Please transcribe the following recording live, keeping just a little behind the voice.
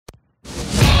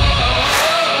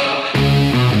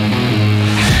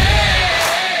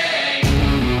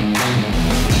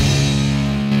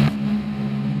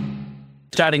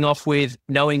starting off with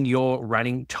knowing your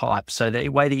running type. So the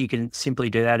way that you can simply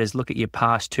do that is look at your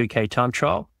past 2K time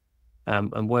trial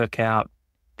and work out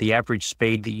the average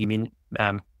speed that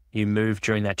you move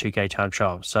during that 2K time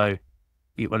trial. So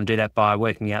you want to do that by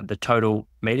working out the total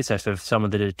meters. So for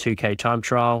someone that did a 2K time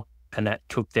trial and that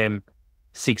took them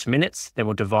 6 minutes, then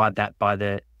we'll divide that by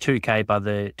the 2K by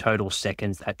the total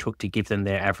seconds that took to give them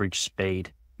their average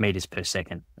speed meters per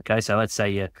second. Okay, so let's say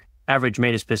your average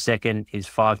meters per second is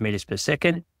 5 meters per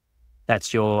second.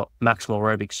 That's your maximal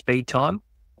aerobic speed time.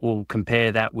 We'll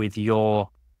compare that with the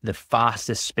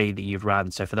fastest speed that you've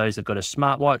run. So for those that've got a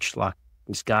smartwatch like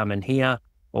this Garmin here,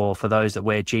 or for those that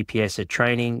wear GPS at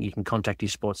training, you can contact your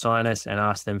sports scientist and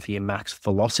ask them for your max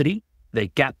velocity. The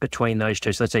gap between those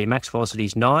two, so let's say your max velocity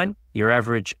is 9, your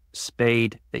average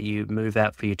speed that you move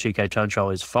out for your 2K time trial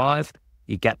is 5,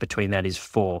 your gap between that is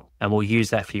 4. And we'll use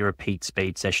that for your repeat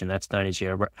speed session. That's known as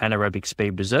your anaerobic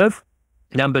speed reserve.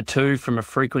 Number 2, from a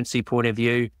frequency point of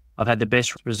view, I've had the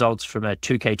best results from a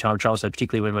 2K time trial, so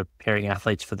particularly when we're preparing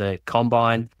athletes for the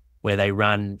combine, where they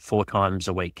run 4 times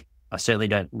a week. I certainly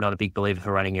not a big believer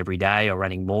for running every day or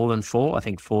running more than 4. I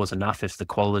think 4 is enough if the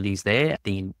quality's there.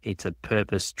 It's a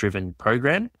purpose-driven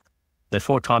program. The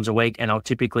 4 times a week, and I'll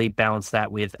typically balance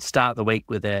that with start the week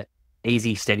with a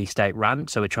easy, steady state run.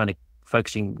 So we're trying to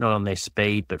focusing not on their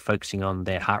speed, but focusing on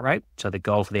their heart rate. So the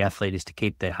goal for the athlete is to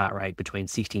keep their heart rate between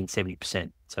 60 and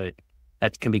 70%. So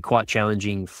that can be quite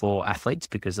challenging for athletes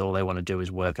because all they want to do is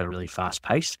work at a really fast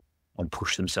pace and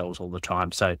push themselves all the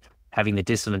time. So having the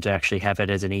discipline to actually have it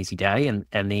as an easy day, and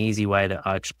the easy way that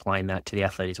I explain that to the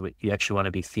athlete is you actually want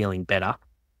to be feeling better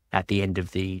at the end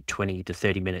of the 20 to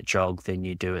 30 minute jog than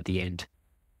you do at the end.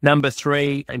 Number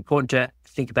 3, important to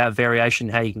think about variation,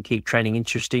 how you can keep training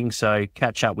interesting. So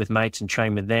catch up with mates and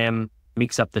train with them,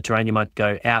 mix up the terrain. You might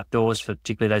go outdoors for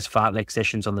particularly those fartlek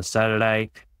sessions on the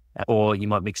Saturday, or you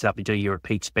might mix it up and do your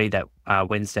repeat speed, that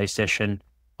Wednesday session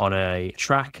on a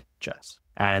track,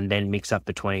 and then mix up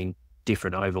between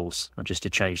different ovals just to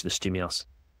change the stimulus.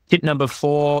 Tip number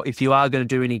 4, if you are going to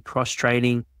do any cross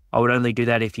training, I would only do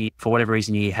that if you, for whatever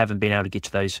reason, you haven't been able to get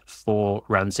to those 4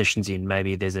 run sessions in.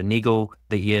 Maybe there's a niggle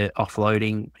that you're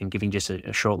offloading and giving just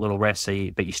a short little rest,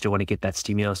 but you still want to get that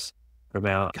stimulus from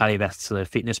our cardiovascular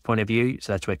fitness point of view.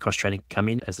 So that's where cross training can come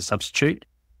in as a substitute.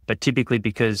 But typically,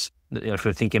 because if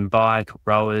we're thinking bike,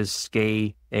 rowers,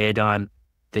 ski, airdyne,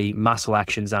 the muscle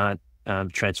actions aren't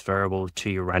transferable to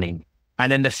your running.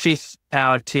 And then the 5th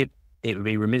power tip, it would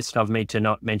be remiss of me to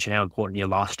not mention how important your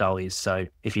lifestyle is. So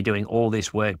if you're doing all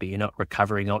this work, but you're not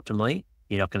recovering optimally,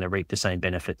 you're not going to reap the same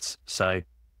benefits. So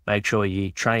make sure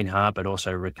you train hard, but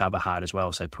also recover hard as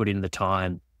well. So put in the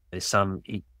time. There's some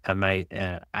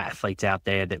athletes out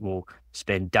there that will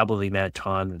spend double the amount of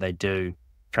time that they do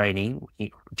training,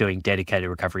 doing dedicated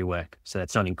recovery work. So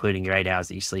that's not including your 8 hours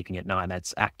that you're sleeping at night.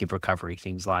 That's active recovery,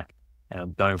 things like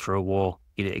going for a walk,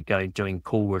 doing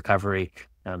cool recovery,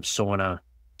 sauna.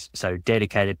 So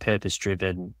dedicated,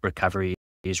 purpose-driven recovery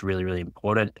is really, really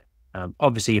important.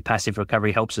 Obviously, your passive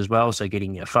recovery helps as well. So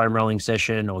getting a foam rolling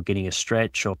session or getting a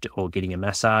stretch or getting a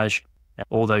massage,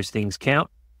 all those things count,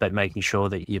 but making sure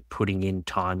that you're putting in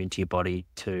time into your body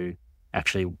to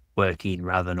actually work in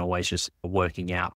rather than always just working out.